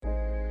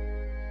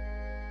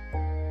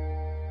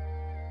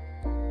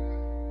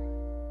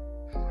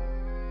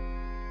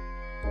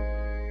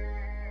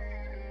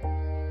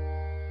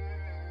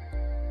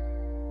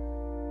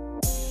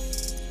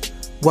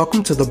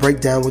Welcome to The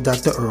Breakdown with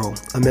Dr. Earl,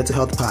 a mental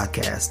health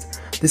podcast.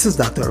 This is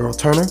Dr. Earl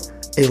Turner,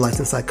 a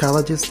licensed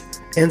psychologist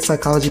and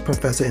psychology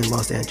professor in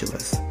Los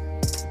Angeles.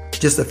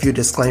 Just a few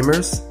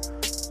disclaimers.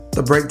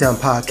 The Breakdown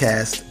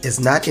podcast is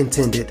not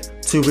intended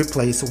to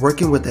replace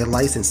working with a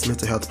licensed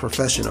mental health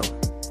professional.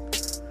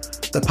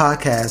 The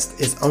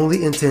podcast is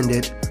only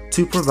intended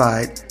to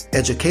provide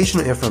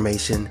educational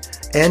information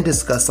and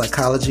discuss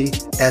psychology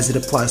as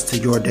it applies to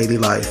your daily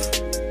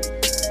life.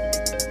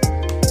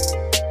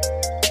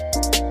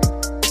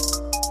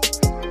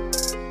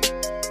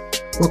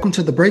 Welcome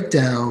to The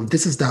Breakdown.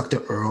 This is Dr.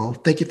 Earl.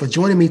 Thank you for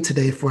joining me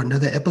today for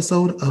another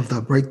episode of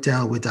The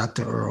Breakdown with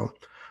Dr. Earl.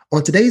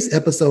 On today's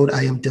episode,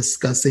 I am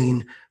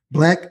discussing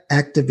Black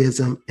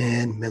activism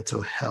and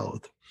mental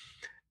health.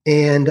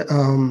 And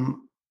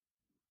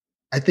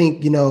I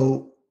think,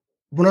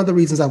 one of the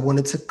reasons I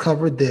wanted to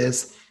cover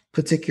this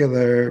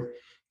particular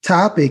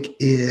topic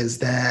is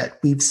that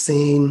we've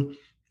seen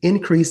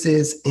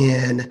increases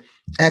in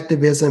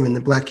activism in the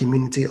Black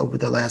community over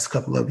the last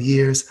couple of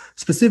years,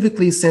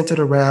 specifically centered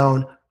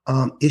around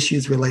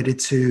issues related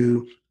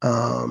to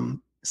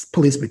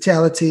police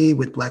brutality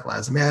with Black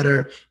Lives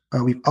Matter.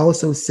 We've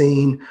also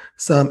seen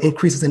some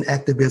increases in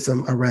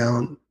activism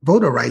around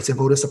voter rights and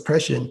voter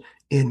suppression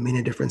in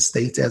many different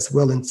states as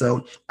well. And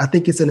so I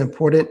think it's an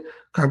important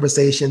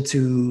conversation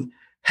to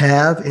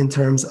have in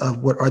terms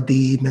of what are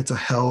the mental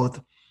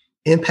health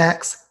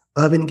impacts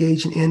of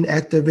engaging in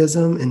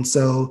activism. And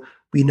so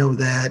we know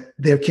that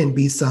there can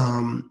be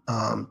some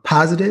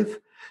positive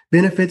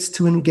benefits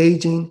to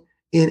engaging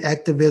in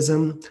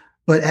activism,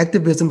 but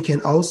activism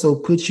can also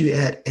put you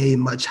at a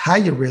much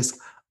higher risk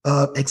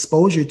of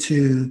exposure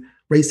to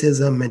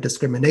racism and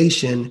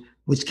discrimination,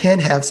 which can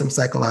have some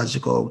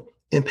psychological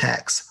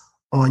impacts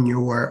on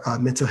your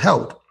mental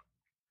health.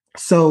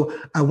 So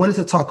I wanted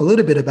to talk a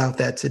little bit about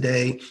that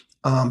today,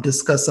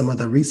 discuss some of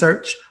the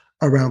research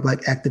around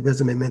Black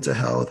activism and mental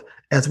health,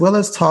 as well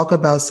as talk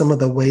about some of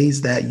the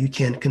ways that you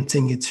can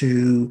continue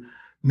to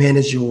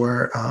manage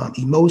your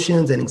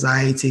emotions and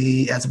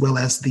anxiety, as well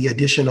as the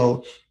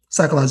additional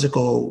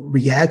psychological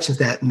reactions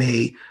that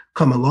may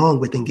come along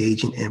with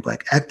engaging in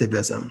Black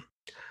activism.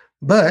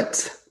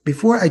 But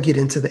before I get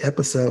into the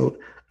episode,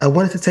 I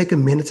wanted to take a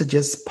minute to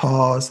just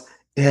pause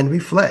and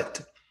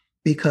reflect,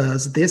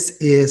 because this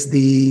is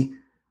the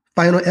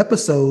final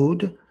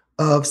episode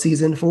of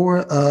season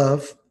 4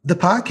 of the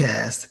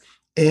podcast.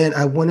 And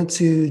I wanted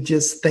to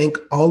just thank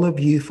all of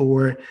you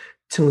for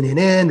tuning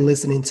in,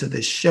 listening to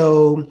the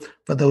show.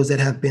 For those that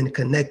have been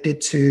connected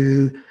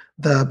to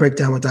the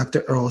Breakdown with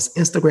Dr. Earl's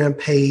Instagram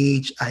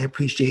page, I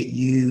appreciate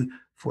you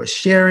for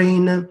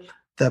sharing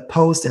the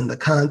post and the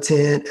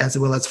content, as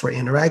well as for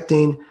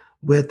interacting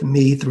with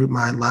me through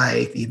my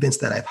live events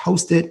that I've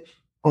hosted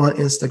on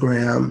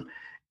Instagram.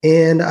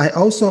 And I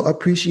also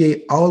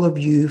appreciate all of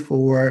you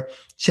for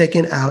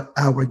checking out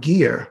our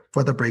gear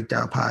for the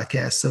Breakdown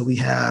podcast. So we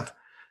have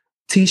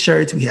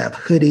T-shirts, we have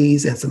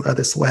hoodies, and some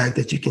other swag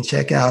that you can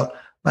check out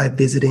by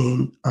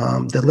visiting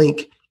the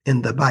link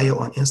in the bio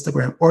on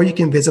Instagram, or you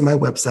can visit my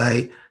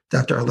website,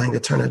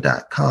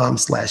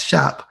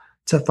 drorlandoturner.com/shop,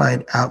 to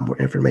find out more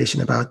information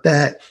about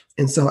that.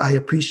 And so I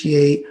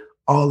appreciate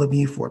all of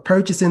you for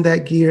purchasing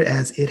that gear,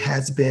 as it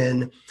has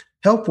been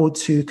helpful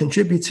to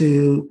contribute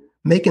to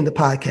making the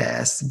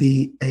podcast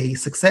be a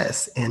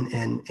success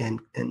and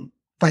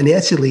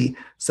financially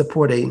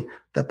supporting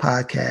the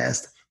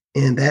podcast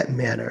in that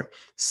manner.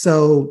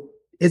 So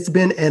it's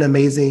been an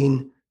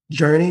amazing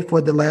journey for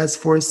the last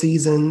 4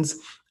 seasons.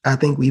 I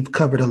think we've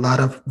covered a lot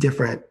of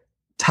different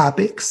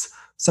topics.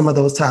 Some of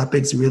those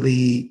topics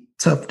really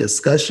tough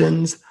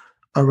discussions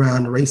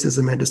around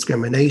racism and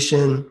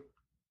discrimination,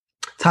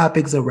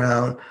 topics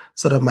around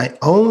sort of my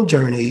own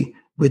journey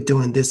with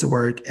doing this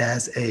work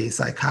as a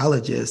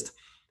psychologist,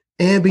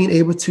 and being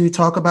able to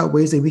talk about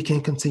ways that we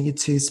can continue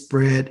to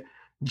spread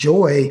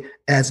joy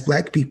as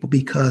Black people,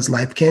 because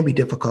life can be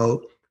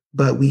difficult,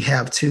 but we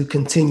have to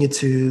continue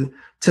to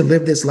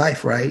live this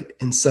life, right?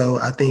 And so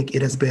I think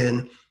it has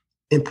been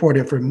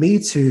important for me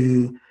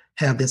to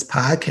have this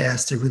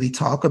podcast to really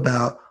talk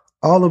about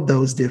all of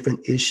those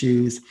different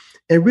issues,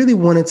 and really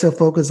wanted to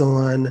focus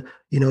on,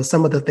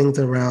 some of the things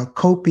around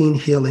coping,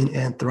 healing,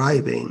 and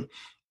thriving.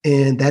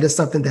 And that is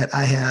something that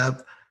I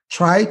have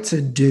tried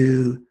to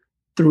do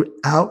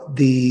throughout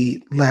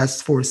the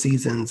last 4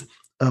 seasons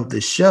of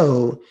the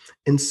show.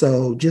 And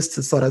so just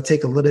to sort of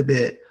take a little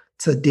bit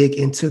to dig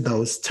into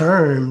those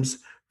terms,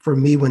 for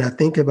me, when I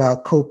think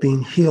about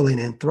coping, healing,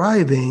 and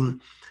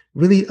thriving,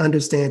 really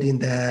understanding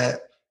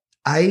that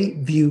I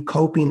view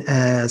coping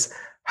as,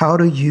 how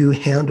do you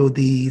handle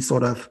these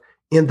sort of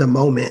in the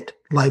moment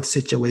life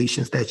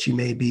situations that you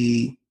may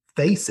be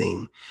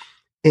facing?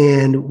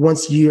 And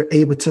once you're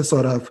able to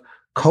sort of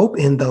cope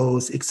in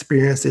those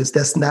experiences,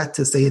 that's not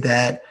to say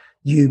that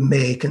you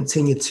may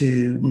continue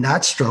to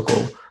not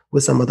struggle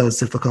with some of those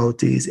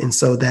difficulties. And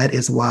so that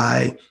is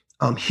why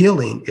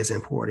healing is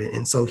important.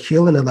 And so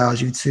healing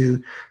allows you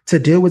to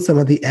deal with some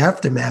of the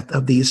aftermath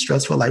of these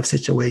stressful life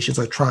situations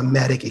or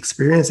traumatic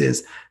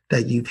experiences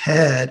that you've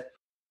had,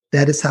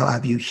 that is how I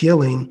view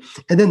healing.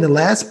 And then the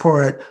last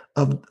part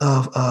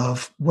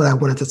of what I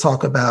wanted to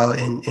talk about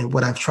and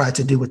what I've tried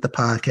to do with the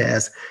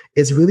podcast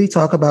is really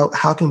talk about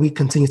how can we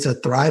continue to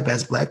thrive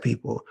as Black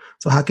people?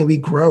 So how can we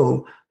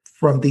grow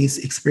from these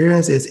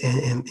experiences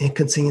and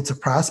continue to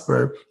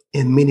prosper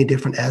in many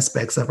different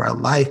aspects of our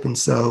life? And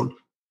so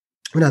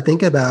when I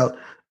think about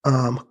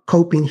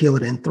coping,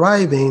 healing, and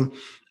thriving,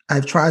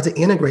 I've tried to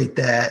integrate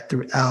that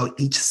throughout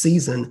each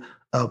season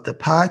of the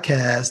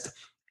podcast.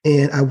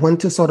 And I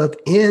want to sort of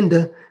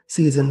end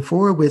season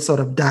 4 with sort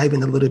of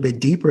diving a little bit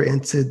deeper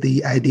into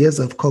the ideas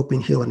of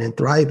coping, healing, and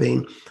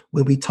thriving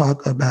when we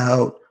talk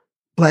about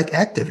Black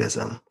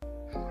activism.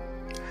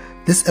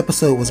 This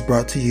episode was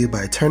brought to you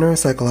by Turner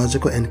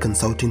Psychological and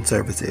Consulting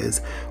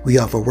Services. We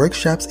offer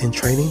workshops and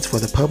trainings for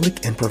the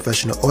public and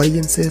professional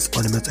audiences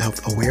on mental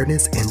health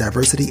awareness and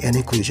diversity and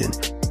inclusion.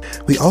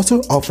 We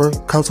also offer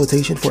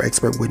consultation for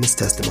expert witness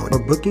testimony. For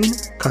booking,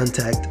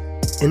 contact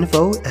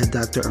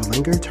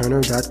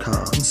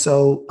info@drerlingerturner.com.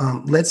 So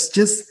let's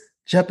just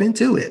jump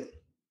into it.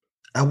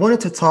 I wanted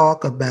to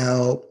talk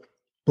about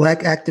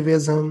Black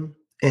activism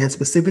and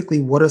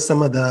specifically what are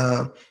some of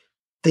the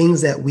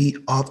things that we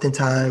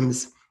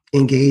oftentimes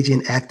engage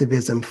in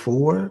activism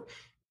for.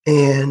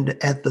 And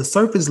at the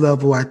surface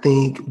level, I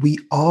think we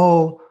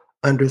all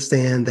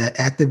understand that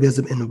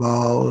activism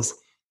involves,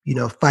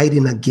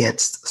 fighting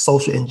against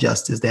social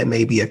injustice that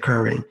may be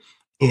occurring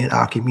in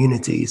our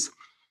communities.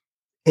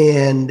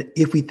 And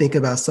if we think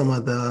about some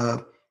of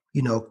the,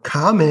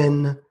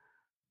 common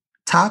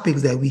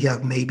topics that we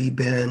have maybe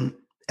been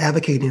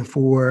advocating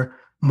for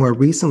more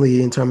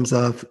recently in terms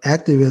of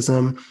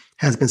activism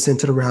has been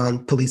centered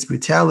around police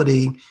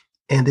brutality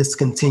and this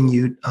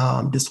continued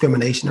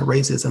discrimination and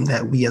racism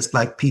that we as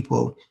Black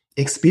people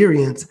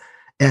experience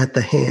at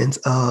the hands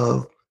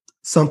of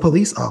some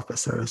police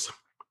officers.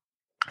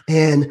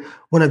 And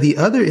one of the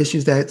other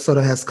issues that sort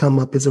of has come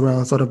up is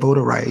around sort of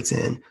voter rights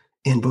and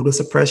voter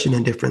suppression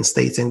in different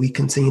states. And we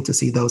continue to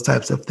see those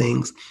types of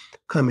things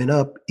coming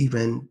up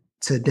even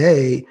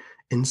today.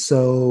 And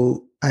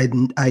so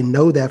I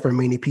know that for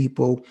many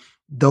people,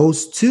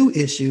 those two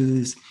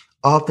issues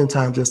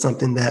oftentimes are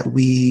something that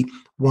we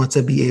want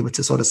to be able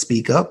to sort of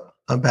speak up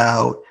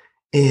about.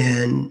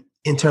 And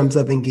in terms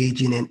of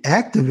engaging in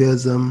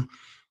activism,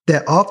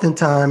 that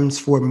oftentimes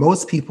for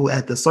most people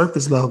at the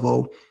surface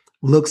level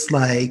looks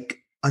like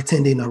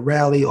attending a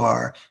rally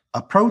or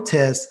a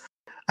protest.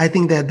 I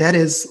think that that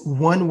is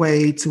one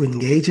way to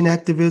engage in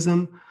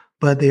activism,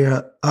 but there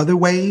are other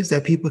ways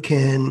that people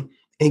can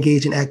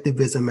engage in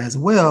activism as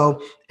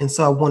well. And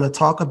so I want to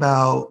talk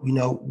about,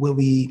 when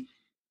we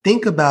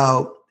think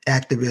about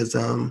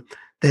activism,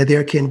 that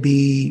there can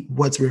be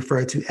what's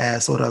referred to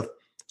as sort of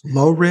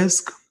low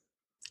risk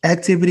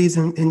activities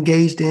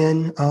engaged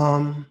in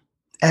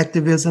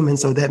activism. And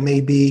so that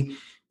may be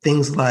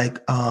things like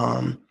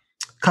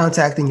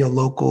contacting your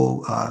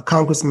local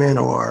congressman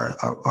or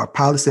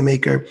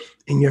policymaker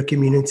in your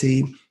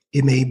community.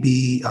 It may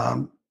be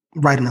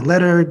writing a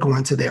letter,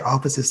 going to their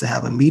offices to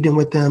have a meeting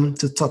with them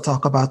to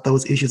talk about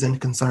those issues and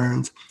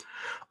concerns.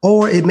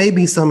 Or it may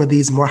be some of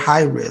these more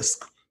high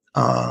risk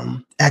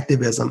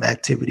activism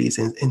activities.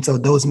 And so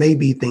those may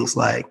be things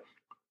like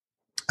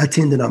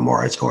attending a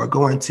march or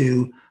going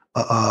to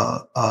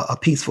a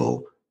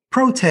peaceful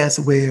protest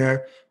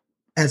where,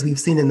 as we've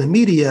seen in the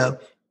media,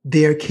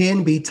 there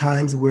can be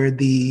times where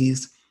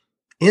these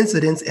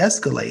incidents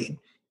escalate.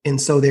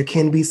 And so there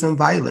can be some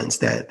violence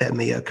that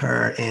may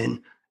occur. And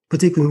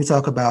particularly when we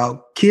talk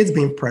about kids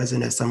being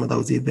present at some of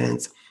those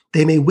events,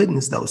 they may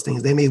witness those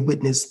things. They may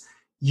witness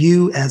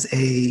you as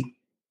a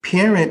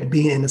parent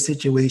being in a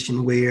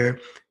situation where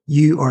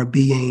you are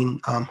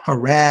being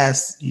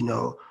harassed,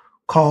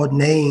 called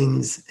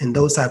names and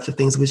those types of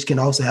things, which can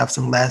also have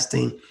some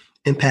lasting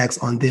impacts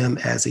on them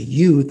as a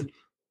youth.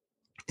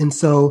 And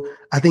so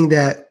I think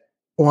that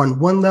on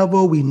one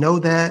level, we know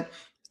that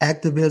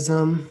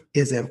activism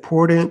is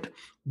important,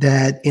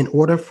 that in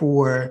order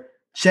for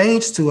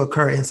change to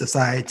occur in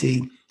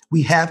society,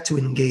 we have to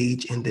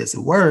engage in this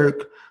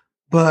work,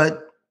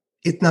 but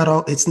it's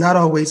not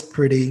always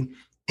pretty.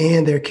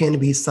 And there can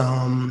be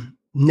some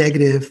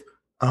negative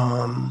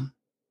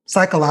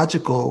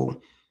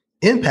psychological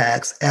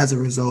impacts as a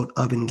result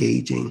of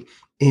engaging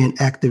in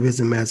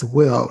activism as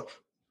well.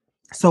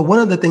 So one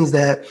of the things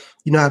that,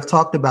 I've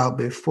talked about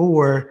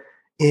before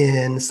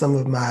in some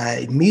of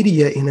my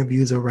media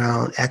interviews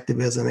around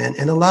activism and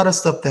a lot of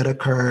stuff that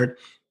occurred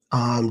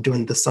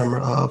during the summer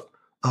of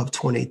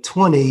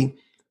 2020,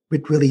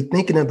 with really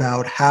thinking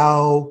about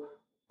how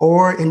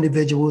or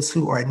individuals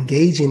who are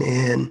engaging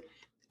in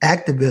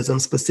activism,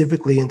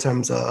 specifically in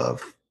terms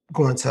of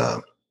going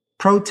to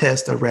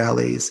protest or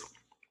rallies,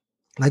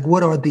 like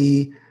what are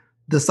the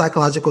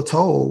psychological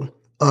toll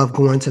of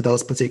going to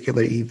those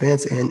particular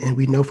events? And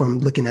we know from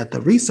looking at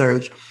the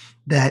research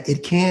that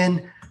it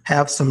can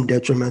have some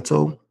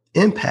detrimental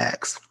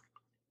impacts.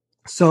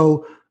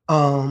 So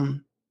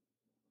one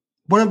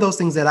of those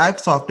things that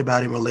I've talked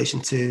about in relation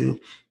to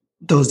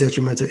those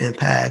detrimental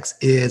impacts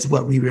is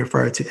what we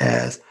refer to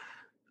as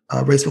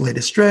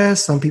race-related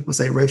stress. Some people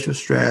say racial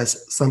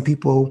stress. Some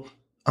people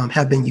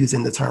have been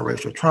using the term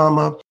racial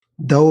trauma.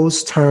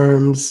 Those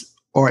terms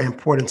are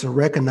important to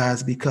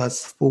recognize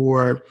because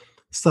for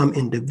some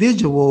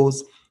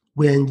individuals,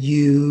 when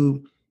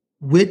you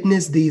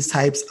witness these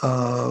types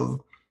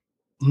of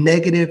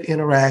negative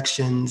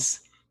interactions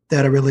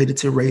that are related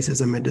to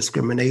racism and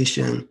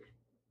discrimination,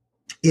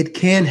 it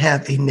can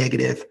have a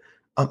negative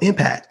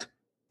impact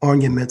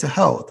on your mental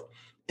health.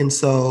 And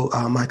so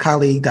my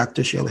colleague,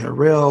 Dr. Shirley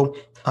Earl,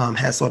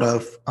 has sort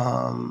of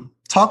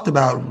talked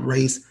about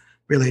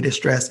race-related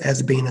stress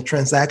as being a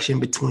transaction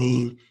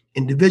between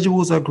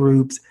individuals or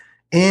groups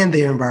and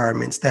their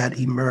environments that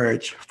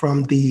emerge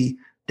from the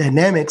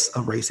dynamics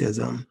of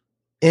racism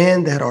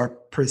and that are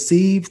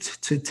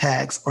perceived to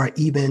tax or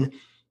even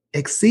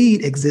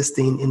exceed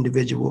existing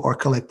individual or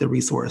collective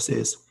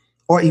resources,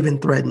 or even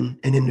threaten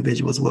an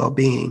individual's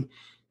well-being.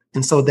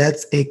 And so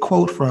that's a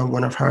quote from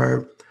one of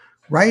her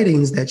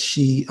writings that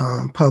she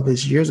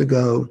published years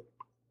ago.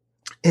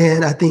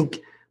 And I think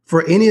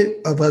for any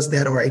of us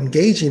that are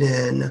engaging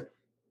in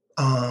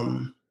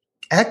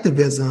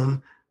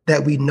activism,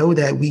 that we know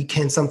that we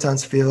can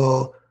sometimes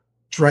feel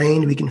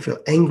drained, we can feel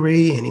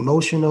angry and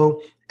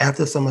emotional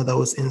after some of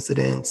those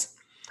incidents.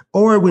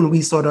 Or when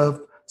we sort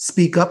of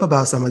speak up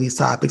about some of these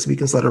topics, we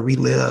can sort of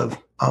relive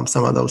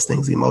some of those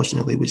things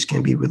emotionally, which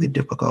can be really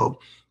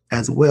difficult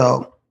as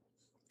well.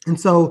 And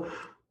so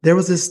there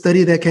was this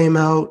study that came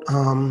out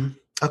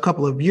a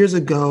couple of years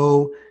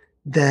ago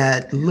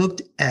that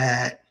looked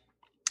at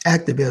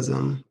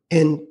activism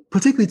and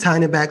particularly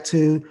tying it back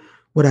to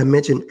what I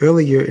mentioned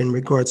earlier in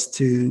regards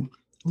to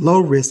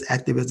low risk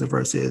activism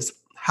versus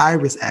high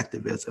risk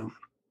activism.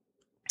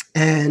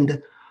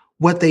 And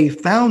what they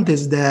found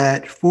is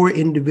that for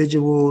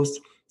individuals,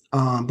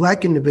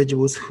 Black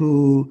individuals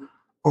who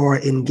are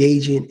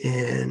engaging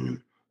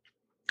in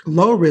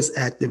low risk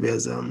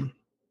activism,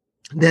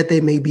 that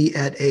they may be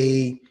at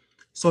a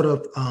sort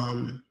of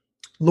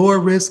lower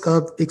risk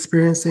of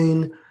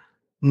experiencing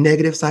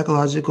negative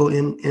psychological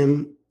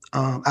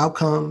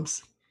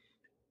outcomes,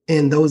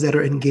 and those that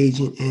are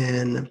engaging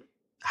in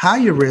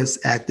higher risk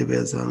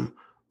activism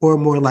are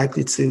more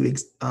likely to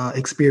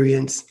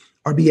experience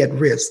or be at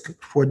risk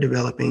for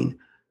developing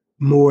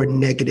more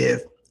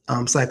negative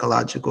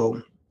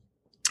psychological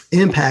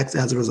impacts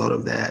as a result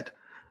of that.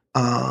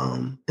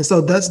 And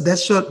so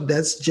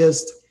that's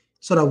just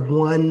sort of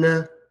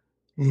one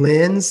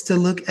lens to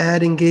look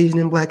at engaging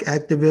in Black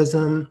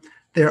activism.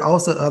 There are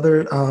also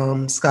other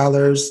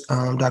scholars.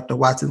 Dr.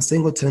 Watson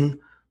Singleton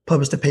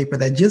published a paper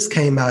that just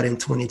came out in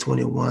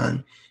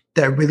 2021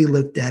 that really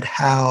looked at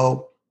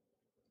how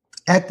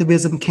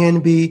activism can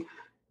be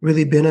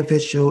really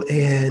beneficial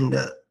and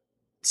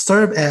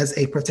serve as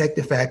a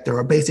protective factor,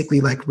 or basically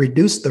like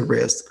reduce the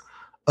risk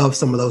of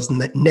some of those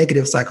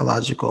negative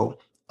psychological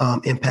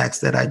impacts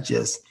that I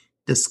just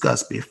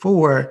discussed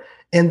before.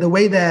 And the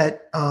way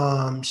that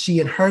she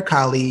and her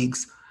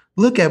colleagues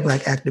look at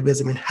Black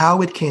activism and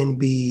how it can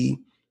be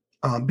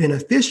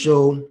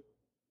beneficial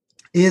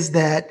is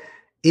that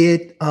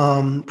it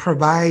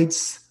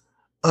provides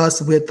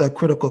us with a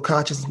critical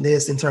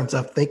consciousness in terms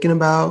of thinking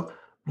about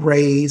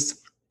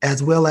race,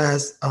 as well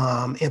as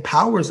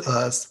empowers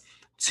us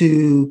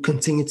to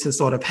continue to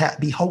sort of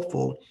be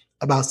hopeful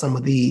about some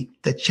of the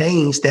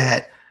change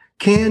that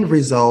can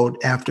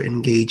result after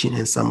engaging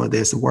in some of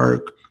this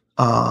work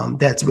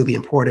that's really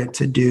important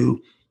to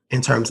do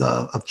in terms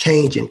of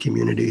change in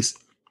communities.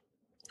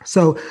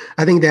 So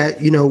I think that,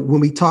 when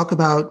we talk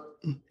about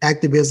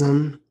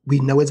activism, we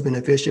know it's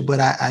beneficial, but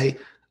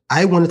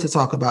I wanted to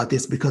talk about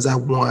this because I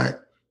want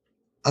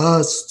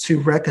us to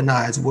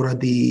recognize what are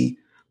the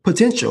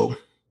potential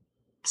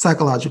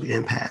psychological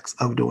impacts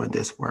of doing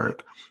this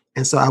work.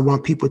 And so I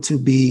want people to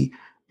be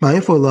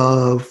mindful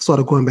of, sort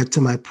of going back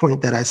to my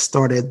point that I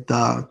started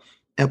the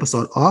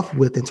episode off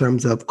with in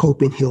terms of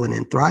coping, healing,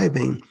 and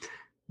thriving,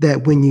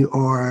 that when you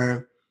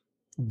are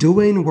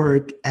doing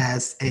work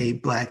as a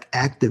Black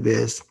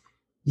activist,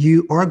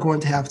 you are going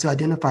to have to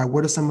identify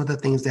what are some of the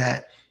things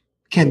that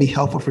can be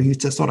helpful for you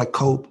to sort of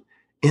cope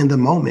in the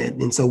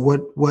moment. And so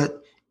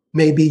what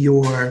may be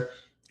your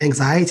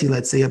anxiety,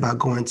 let's say, about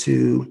going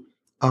to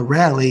a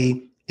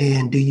rally,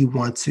 and do you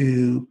want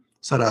to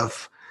sort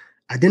of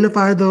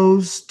identify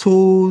those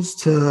tools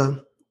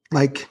to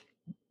like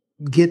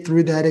get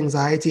through that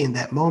anxiety in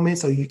that moment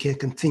so you can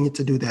continue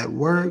to do that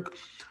work?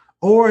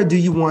 Or do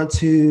you want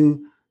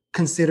to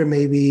consider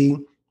maybe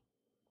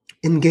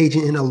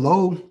engaging in a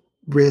low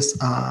risk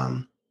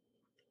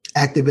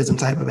activism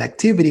type of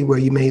activity where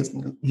you may,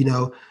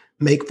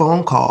 make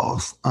phone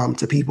calls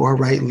to people or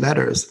write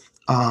letters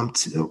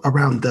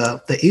around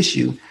the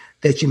issue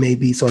that you may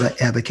be sort of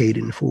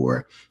advocating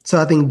for?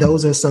 So I think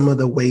those are some of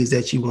the ways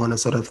that you want to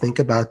sort of think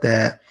about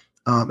that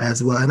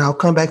as well. And I'll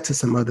come back to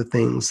some other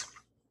things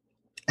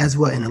as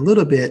well in a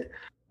little bit.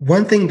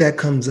 One thing that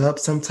comes up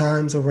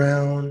sometimes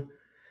around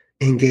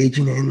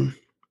engaging in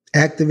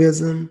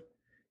activism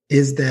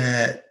is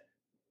that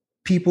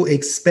people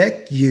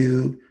expect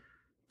you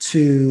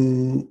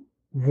to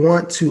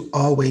want to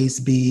always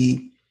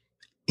be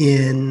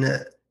in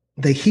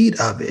the heat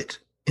of it.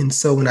 And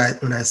so when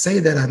I say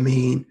that, I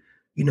mean,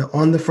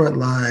 on the front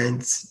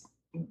lines,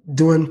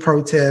 doing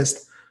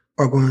protests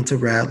or going to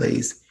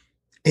rallies.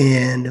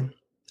 And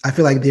I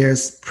feel like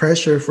there's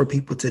pressure for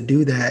people to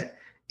do that.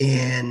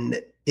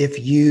 And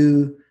if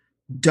you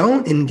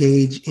don't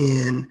engage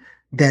in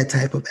that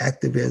type of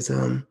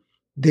activism,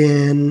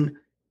 then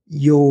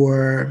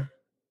your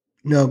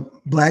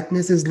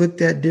blackness is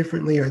looked at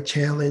differently or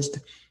challenged,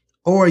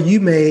 or you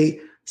may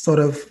sort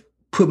of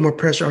put more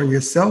pressure on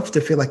yourself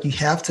to feel like you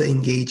have to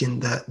engage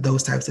in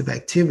those types of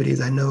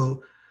activities. I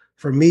know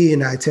for me,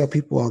 and I tell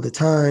people all the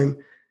time,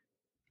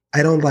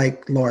 I don't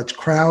like large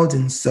crowds.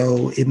 And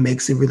so it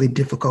makes it really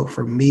difficult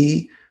for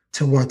me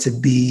to want to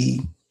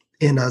be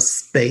in a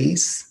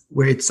space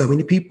where it's so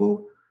many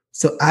people.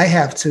 So I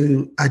have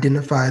to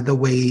identify the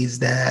ways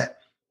that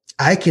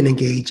I can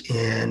engage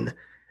in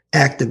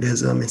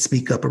activism and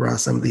speak up around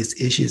some of these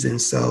issues.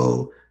 And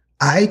so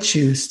I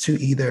choose to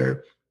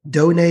either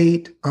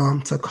donate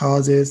to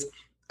causes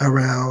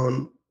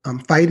around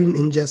fighting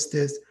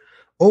injustice,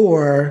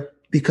 or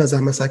because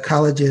I'm a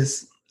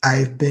psychologist,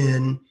 I've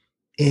been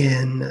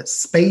in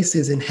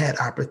spaces and had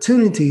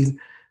opportunities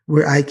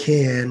where I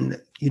can,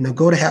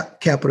 go to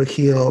Capitol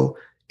Hill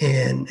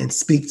and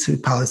speak to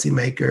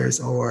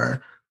policymakers,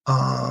 or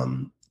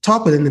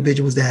talk with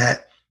individuals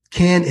that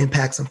can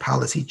impact some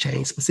policy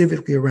change,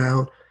 specifically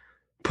around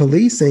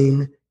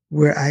policing,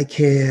 where I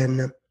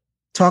can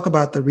talk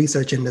about the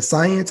research and the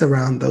science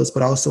around those,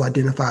 but also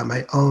identify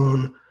my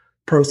own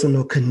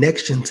personal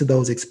connection to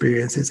those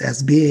experiences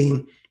as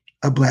being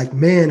a Black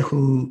man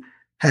who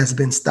has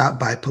been stopped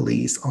by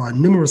police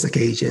on numerous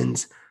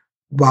occasions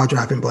while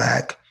driving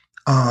Black,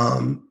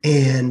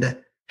 and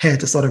had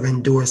to sort of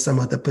endure some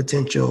of the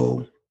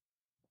potential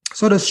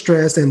sort of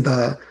stress and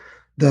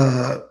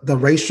the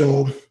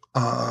racial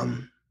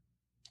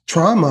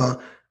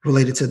trauma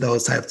related to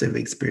those types of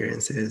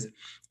experiences.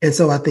 And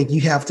so I think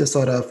you have to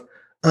sort of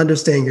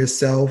understand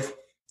yourself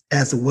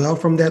as well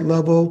from that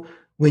level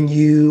when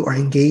you are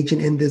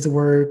engaging in this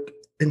work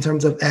in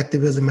terms of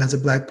activism as a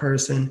Black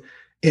person,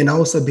 and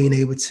also being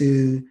able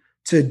to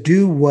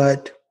do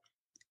what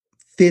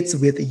fits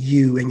with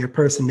you and your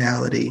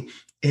personality.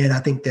 And I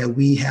think that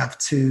we have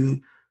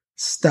to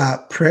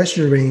stop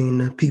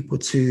pressuring people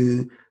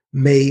to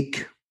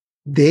make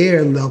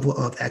their level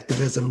of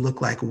activism look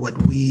like what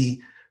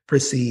we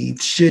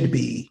perceive should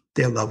be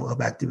their level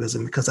of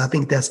activism, because I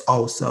think that's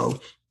also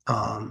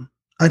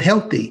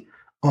unhealthy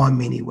on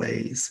many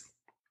ways.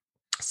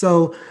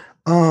 So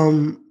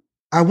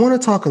I want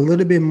to talk a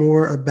little bit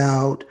more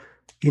about,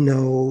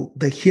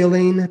 the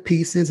healing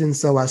pieces. And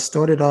so I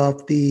started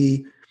off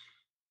the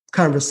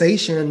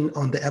conversation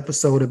on the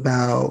episode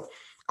about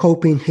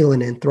coping,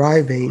 healing, and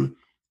thriving.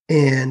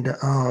 And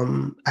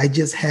I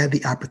just had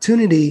the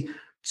opportunity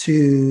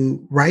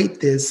to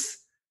write this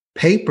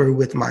paper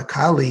with my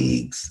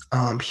colleagues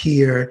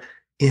here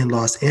in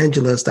Los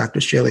Angeles,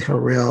 Dr. Shirley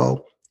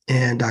Harrell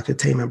and Dr.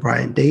 Taman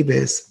Bryan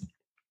Davis,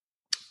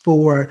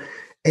 for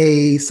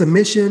a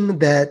submission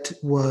that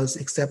was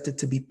accepted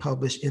to be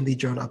published in the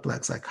Journal of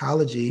Black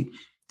Psychology,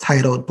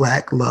 titled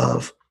Black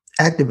Love,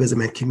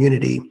 Activism, and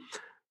Community,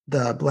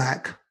 the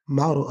Black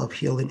Model of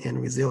Healing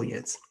and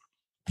Resilience.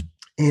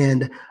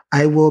 And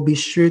I will be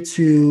sure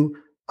to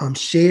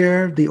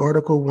share the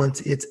article once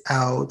it's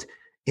out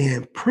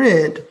in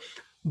print.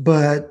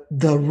 But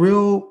the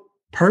real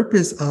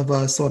purpose of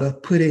us sort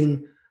of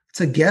putting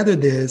together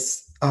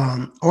this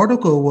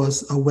article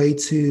was a way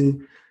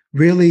to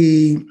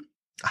really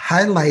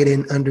highlight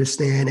and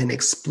understand and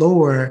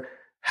explore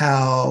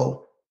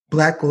how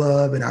Black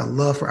love and our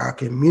love for our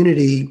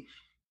community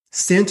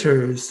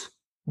centers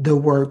the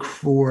work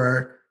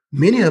for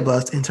many of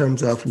us in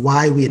terms of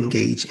why we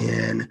engage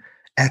in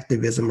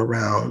activism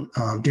around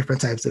different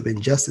types of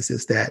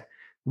injustices that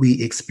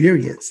we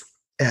experience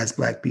as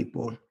Black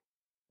people.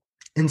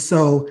 And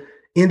so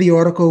in the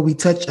article, we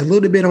touch a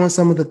little bit on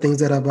some of the things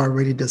that I've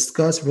already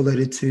discussed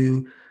related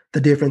to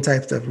the different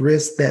types of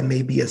risks that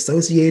may be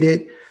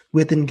associated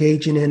with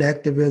engaging in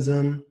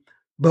activism.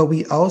 But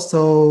we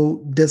also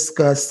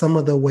discuss some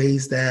of the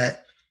ways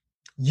that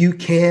you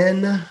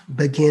can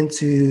begin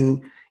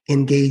to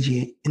engage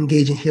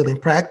in healing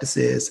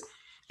practices.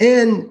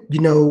 And,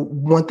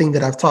 one thing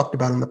that I've talked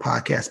about on the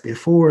podcast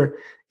before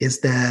is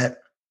that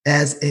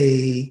as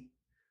a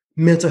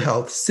mental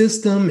health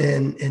system,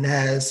 and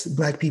as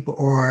Black people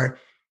are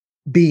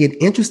being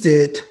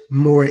interested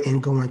more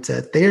in going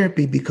to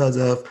therapy because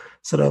of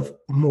sort of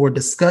more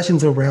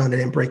discussions around it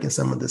and breaking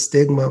some of the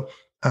stigma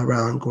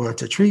around going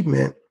to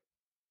treatment,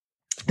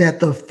 that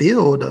the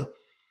field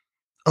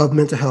of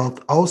mental health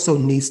also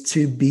needs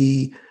to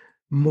be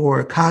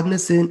more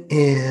cognizant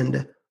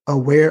and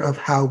aware of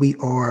how we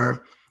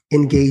are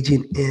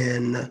engaging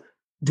in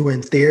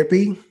doing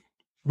therapy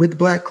with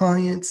Black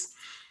clients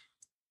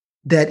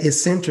that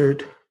is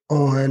centered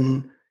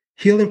on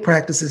healing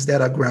practices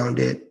that are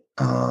grounded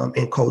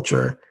in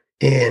culture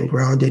and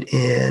grounded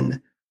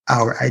in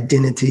our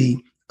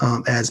identity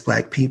as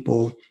Black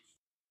people.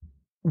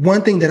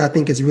 One thing that I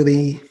think is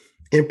really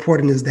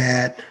important is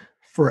that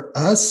for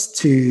us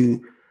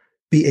to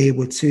be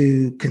able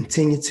to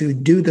continue to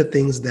do the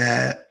things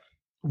that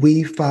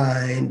we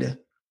find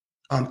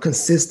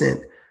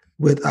consistent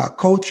with our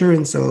culture.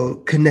 And so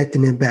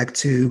connecting it back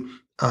to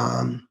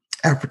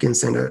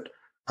African-centered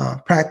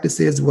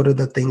practices. What are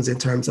the things in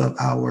terms of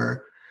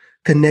our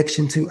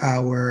connection to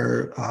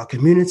our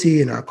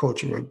community and our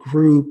cultural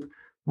group?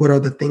 What are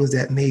the things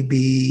that may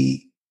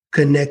be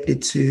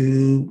connected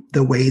to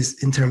the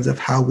ways in terms of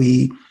how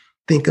we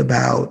think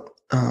about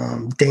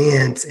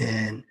dance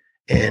and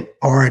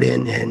art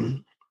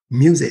and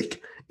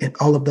music and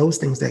all of those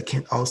things that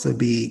can also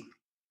be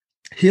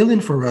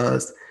healing for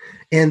us,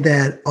 and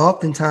that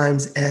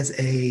oftentimes as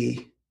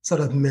a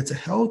sort of mental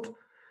health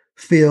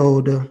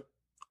field,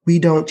 we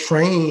don't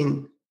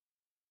train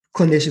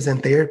clinicians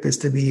and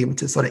therapists to be able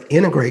to sort of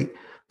integrate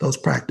those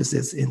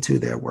practices into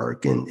their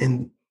work.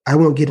 And I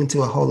won't get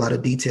into a whole lot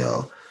of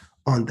detail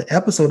on the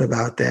episode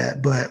about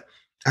that, but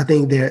I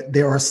think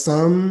there are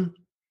some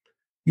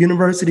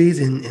universities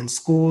and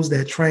schools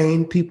that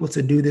train people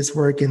to do this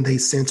work, and they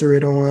center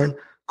it on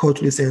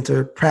culturally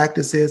centered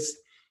practices.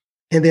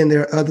 And then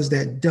there are others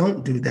that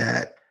don't do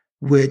that,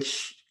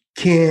 which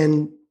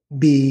can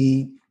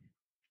be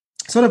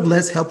sort of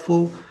less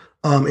helpful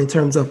in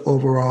terms of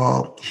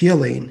overall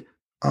healing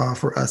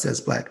for us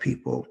as Black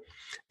people.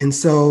 And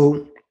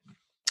so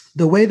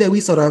the way that we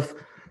sort of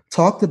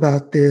talked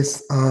about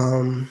this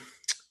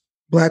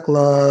Black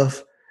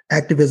love,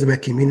 activism,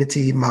 and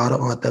community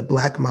model, or the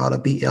Black model,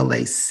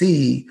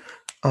 BLAC,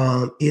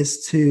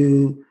 is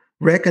to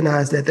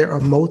recognize that there are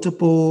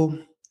multiple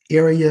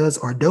areas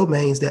or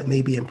domains that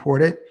may be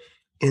important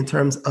in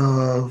terms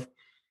of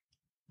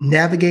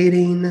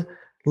navigating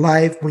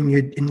life when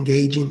you're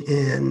engaging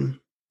in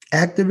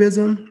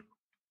activism.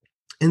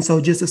 And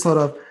so just to sort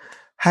of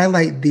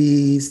highlight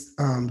these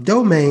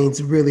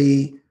domains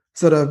really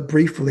sort of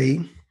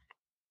briefly,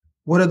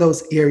 what are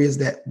those areas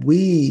that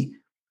we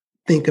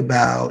think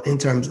about in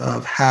terms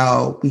of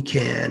how we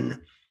can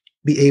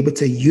be able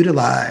to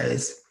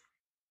utilize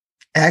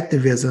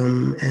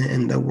activism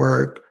and the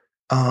work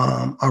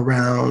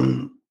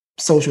around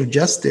social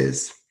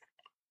justice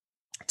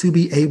to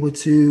be able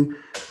to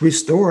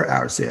restore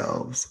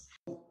ourselves.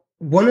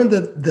 One of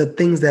the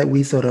things that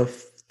we sort of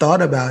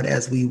thought about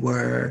as we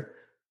were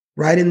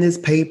writing this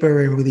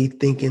paper and really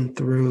thinking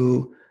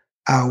through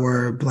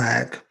our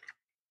Black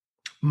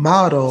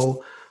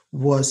model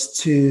was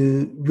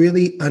to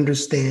really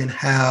understand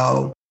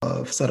how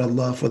sort of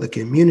love for the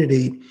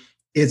community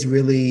is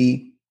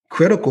really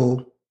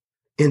critical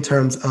in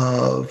terms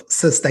of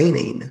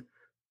sustaining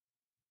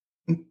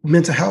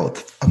mental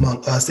health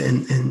among us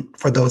and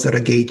for those that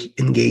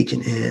are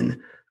engaging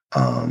in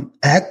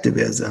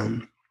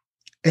activism.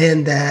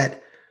 And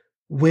that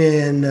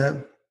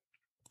when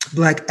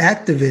Black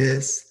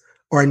activists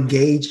are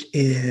engaged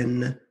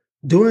in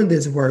doing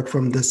this work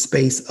from the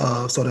space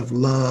of sort of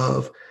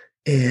love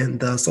and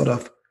the sort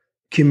of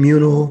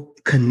communal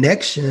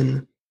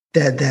connection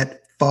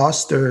that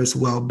fosters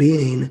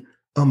well-being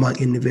among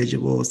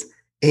individuals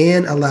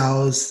and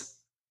allows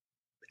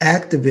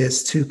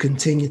activists to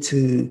continue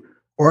to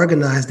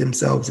organize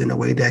themselves in a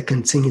way that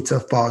continue to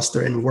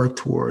foster and work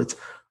towards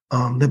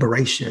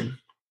liberation.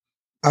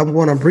 I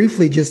want to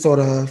briefly just sort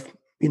of,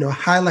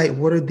 highlight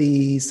what are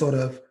the sort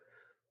of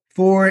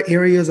 4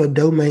 areas or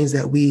domains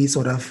that we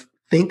sort of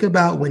think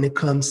about when it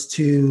comes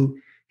to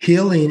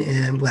healing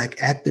and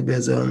Black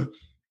activism,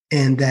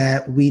 and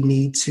that we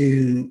need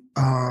to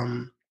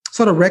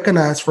sort of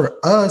recognize for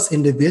us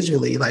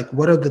individually, like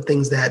what are the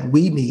things that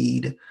we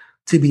need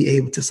to be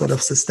able to sort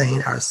of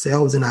sustain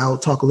ourselves. And I'll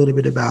talk a little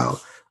bit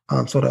about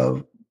sort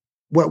of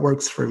what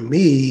works for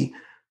me.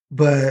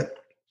 But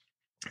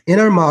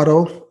in our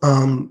model,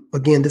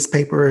 again, this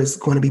paper is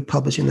going to be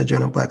published in the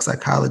Journal of Black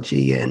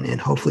Psychology, and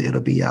hopefully it'll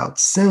be out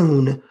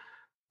soon.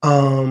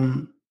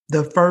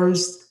 The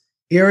first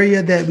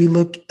area that we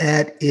look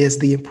at is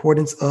the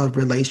importance of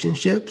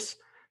relationships.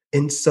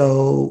 And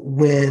so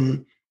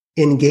when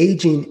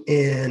engaging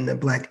in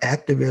Black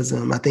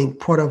activism, I think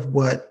part of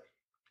what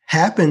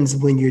happens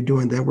when you're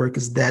doing that work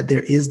is that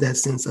there is that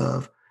sense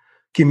of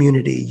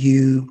community.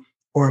 You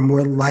are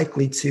more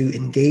likely to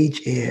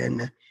engage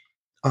in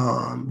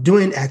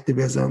doing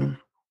activism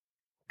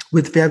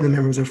with family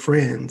members or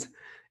friends.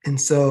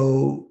 And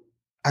so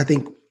I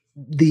think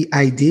the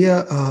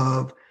idea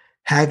of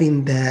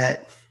having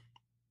that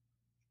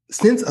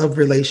sense of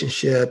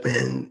relationship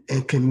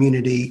and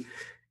community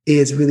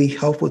is really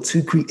helpful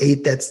to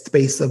create that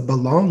space of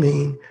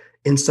belonging.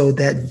 And so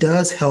that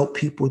does help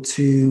people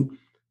to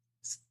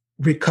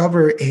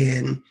recover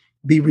and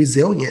be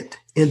resilient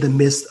in the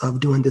midst of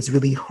doing this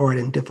really hard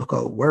and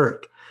difficult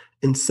work.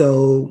 And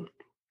so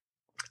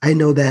I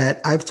know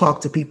that I've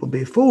talked to people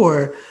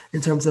before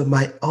in terms of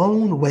my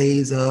own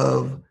ways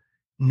of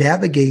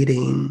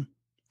navigating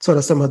sort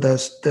of some of the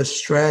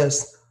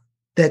stress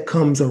that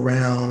comes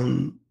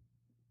around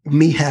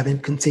me having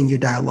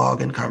continued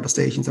dialogue and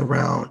conversations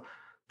around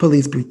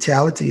police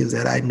brutality, is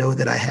that I know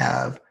that I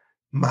have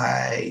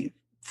my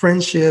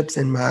friendships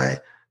and my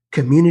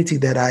community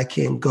that I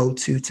can go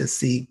to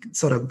seek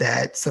sort of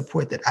that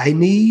support that I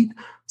need.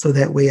 So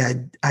that way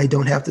I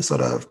don't have to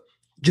sort of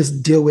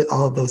just deal with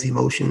all of those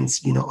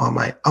emotions, on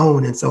my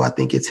own. And so I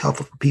think it's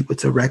helpful for people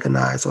to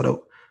recognize sort of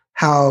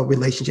how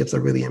relationships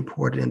are really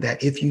important, and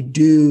that if you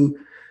do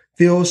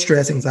feel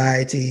stress,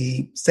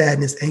 anxiety,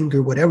 sadness,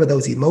 anger, whatever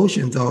those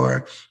emotions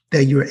are,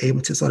 that you're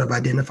able to sort of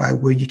identify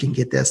where you can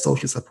get that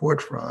social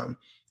support from.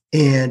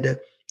 And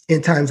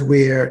in times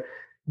where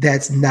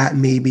that's not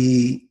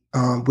maybe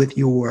with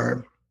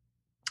your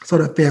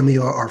sort of family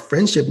or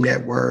friendship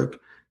network,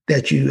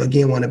 that you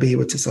again want to be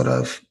able to sort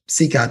of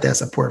seek out that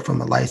support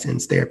from a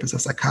licensed therapist or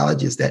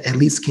psychologist that at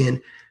least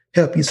can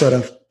help you sort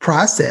of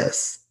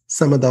process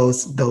some of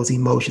those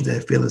emotions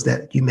and feelings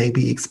that you may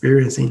be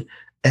experiencing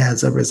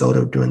as a result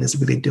of doing this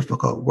really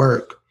difficult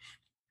work.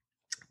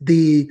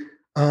 The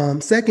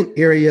second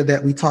area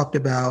that we talked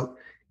about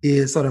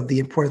is sort of the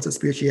importance of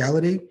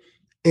spirituality.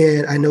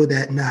 And I know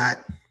that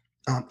not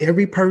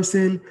every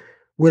person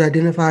would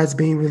identify as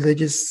being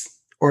religious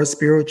or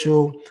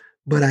spiritual,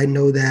 but I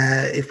know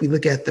that if we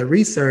look at the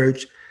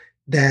research,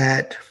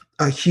 that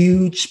a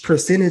huge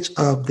percentage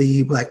of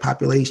the Black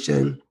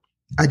population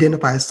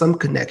identifies some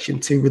connection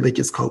to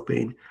religious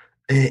coping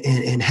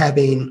and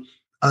having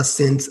a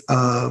sense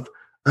of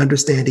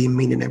understanding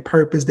meaning and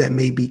purpose that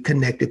may be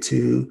connected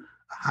to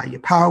a higher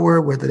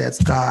power, whether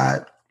that's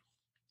God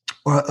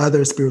or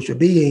other spiritual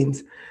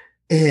beings,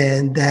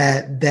 and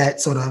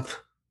that sort of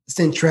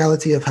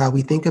centrality of how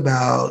we think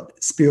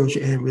about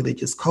spiritual and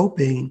religious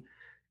coping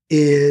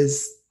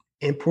is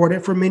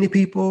important for many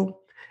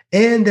people.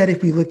 And that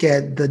if we look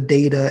at the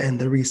data and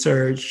the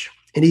research,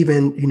 and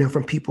even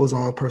from people's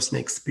own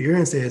personal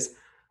experiences,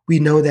 we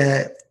know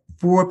that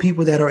for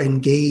people that are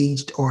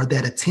engaged or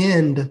that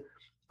attend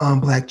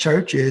Black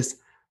churches,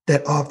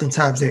 that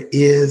oftentimes there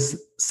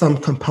is some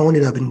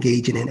component of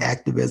engaging in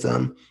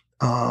activism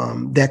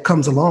that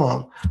comes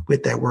along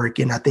with that work.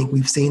 And I think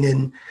we've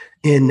seen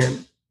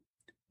in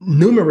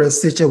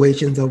numerous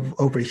situations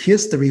over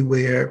history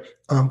where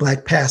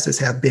Black pastors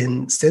have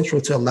been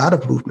central to a lot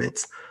of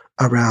movements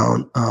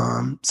around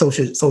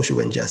social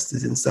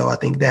injustice. And so I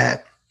think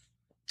that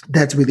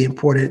that's really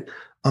important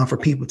for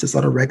people to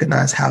sort of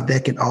recognize how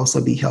that can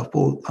also be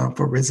helpful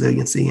for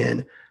resiliency.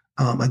 And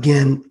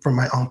again, from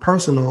my own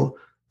personal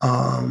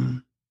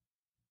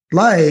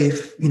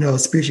life,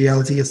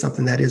 spirituality is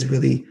something that is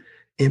really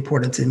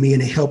important to me,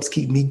 and it helps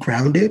keep me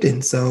grounded.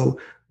 And so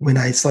when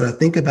I sort of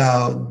think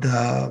about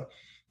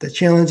the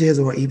challenges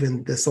or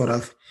even the sort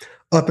of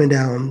up and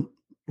down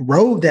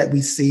road that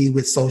we see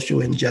with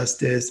social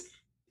injustice,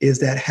 is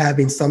that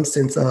having some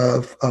sense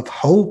of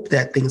hope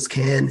that things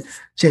can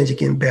change and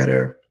get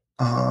better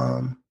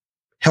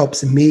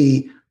helps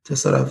me to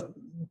sort of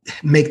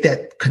make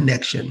that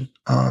connection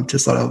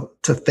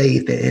to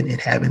faith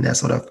and having that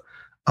sort of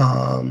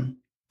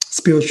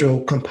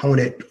spiritual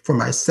component for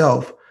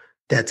myself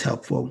that's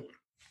helpful.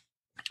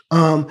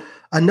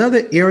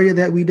 Another area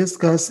that we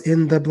discuss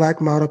in the Black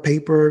Model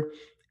paper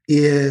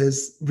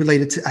is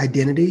related to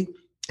identity.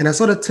 And I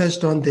sort of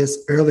touched on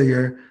this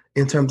earlier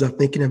in terms of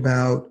thinking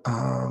about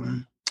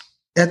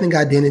ethnic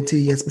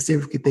identity, and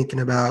specifically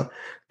thinking about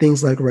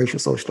things like racial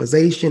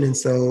socialization. And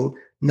so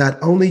not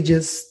only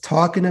just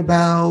talking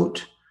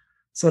about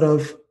sort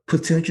of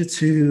potential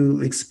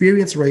to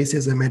experience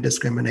racism and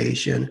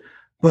discrimination,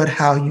 but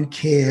how you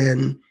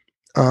can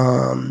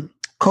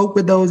cope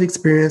with those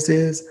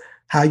experiences,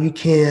 how you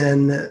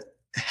can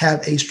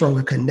have a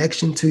stronger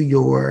connection to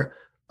your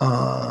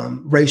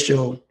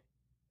racial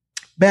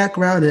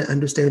background, and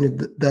understanding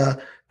the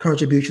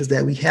contributions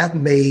that we have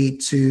made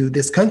to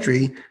this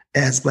country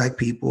as Black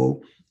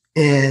people,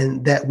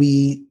 and that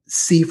we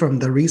see from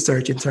the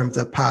research in terms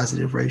of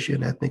positive racial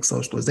and ethnic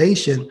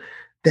socialization,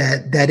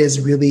 that is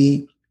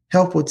really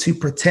helpful to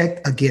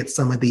protect against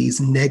some of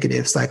these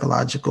negative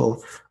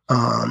psychological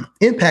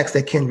impacts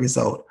that can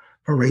result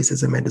from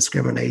racism and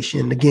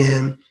discrimination.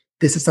 Again,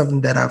 this is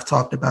something that I've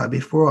talked about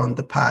before on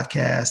the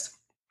podcast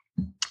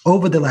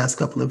over the last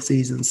couple of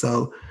seasons.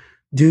 So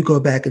do go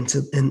back and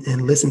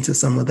listen to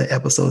some of the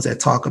episodes that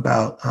talk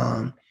about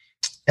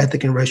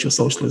ethnic and racial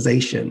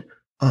socialization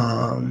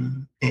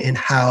and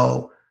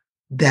how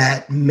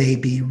that may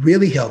be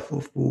really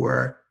helpful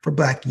for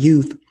Black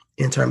youth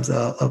in terms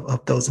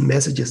of those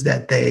messages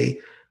that they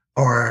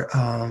are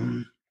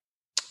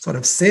sort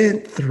of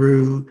sent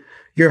through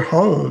your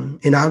home.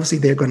 And obviously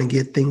they're going to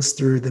get things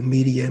through the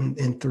media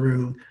and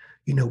through,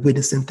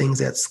 witnessing things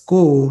at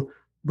school.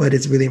 But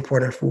it's really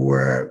important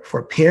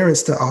for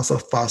parents to also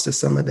foster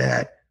some of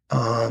that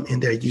in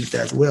their youth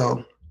as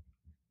well.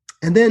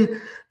 And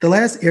then the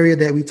last area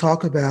that we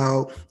talk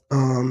about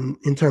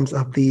in terms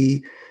of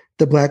the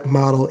Black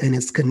model and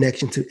its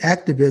connection to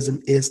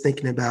activism is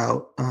thinking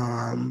about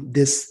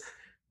this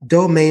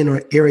domain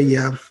or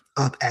area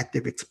of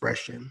active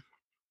expression.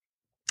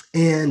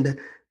 And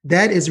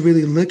that is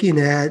really looking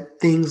at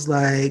things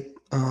like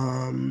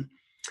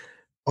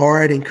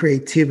art and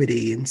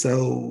creativity. And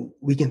so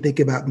we can think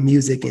about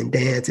music and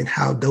dance and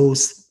how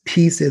those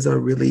pieces are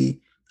really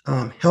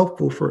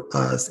helpful for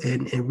us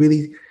and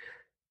really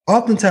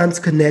oftentimes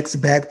connects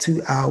back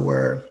to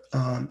our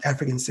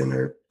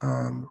African-centered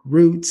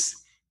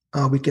roots.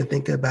 We can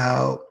think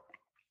about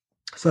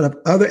sort of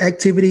other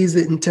activities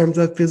in terms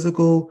of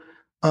physical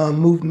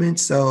movement,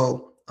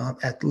 so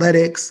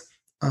athletics,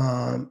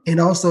 and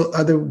also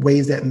other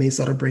ways that may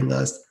sort of bring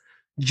us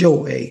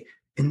joy.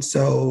 And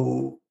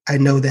so I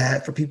know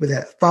that for people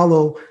that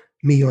follow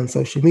me on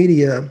social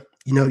media,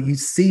 you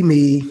see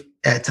me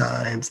at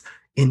times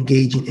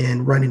engaging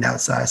in running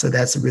outside. So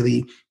that's a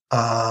really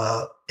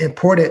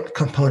important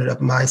component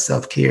of my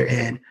self-care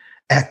and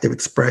active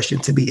expression,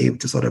 to be able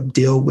to sort of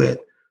deal with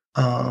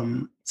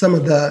some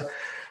of the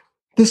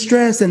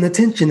stress and the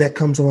tension that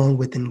comes along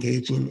with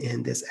engaging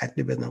in this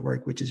activism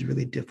work, which is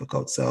really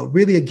difficult. So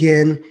really,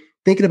 again,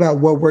 thinking about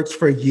what works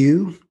for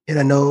you. And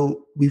I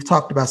know we've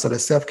talked about sort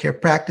of self-care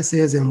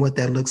practices and what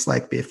that looks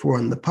like before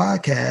on the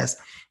podcast.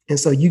 And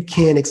so you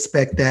can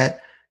expect that,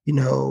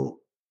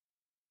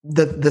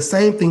 the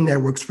same thing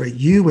that works for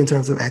you in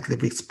terms of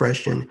active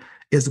expression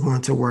is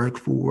going to work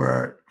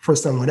for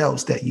someone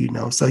else that you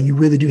know. So you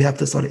really do have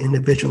to sort of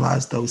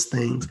individualize those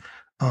things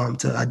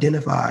to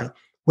identify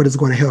what is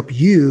going to help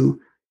you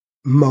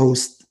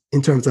most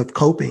in terms of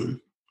coping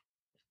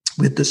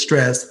with the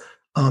stress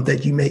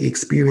that you may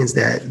experience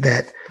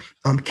that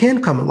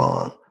can come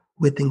along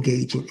with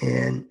engaging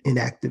in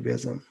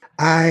activism.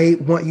 I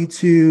want you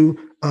to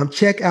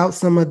check out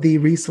some of the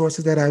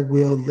resources that I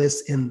will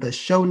list in the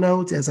show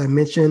notes. As I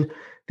mentioned,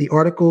 the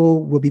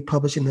article will be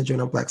published in the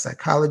Journal of Black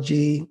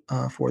Psychology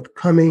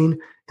forthcoming.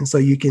 And so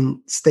you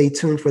can stay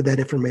tuned for that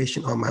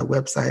information on my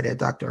website at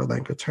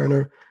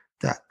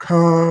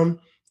drlancaturner.com.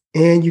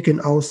 And you can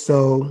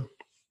also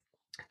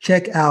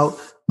check out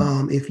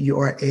if you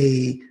are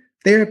a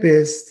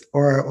therapist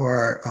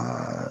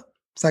or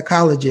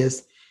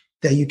psychologist,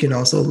 that you can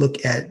also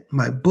look at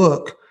my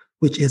book,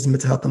 which is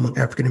Mental Health Among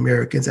African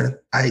Americans. And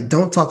I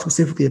don't talk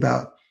specifically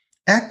about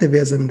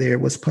activism there.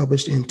 It was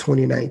published in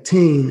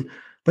 2019,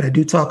 but I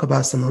do talk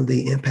about some of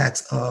the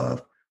impacts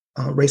of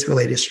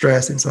race-related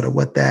stress and sort of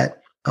what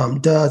that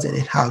does, and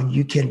how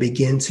you can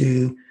begin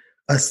to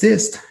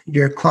assist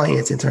your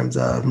clients in terms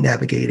of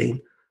navigating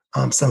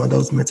some of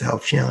those mental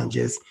health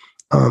challenges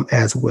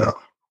as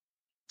well.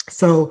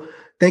 So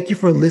thank you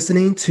for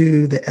listening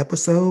to the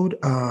episode.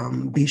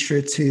 Be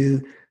sure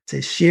to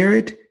share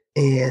it,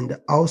 and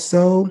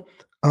also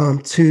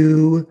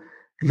to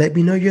let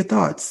me know your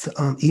thoughts.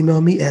 Email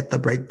me at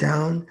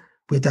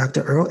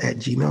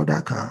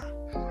thebreakdownwithdrearl@gmail.com.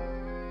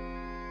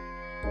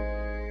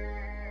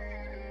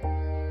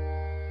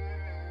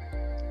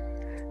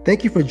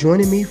 Thank you for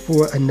joining me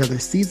for another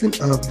season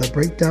of The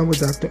Breakdown with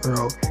Dr.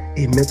 Earl,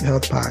 a mental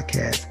health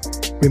podcast.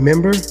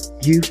 Remember,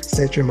 you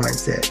set your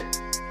mindset.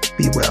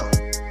 Be well.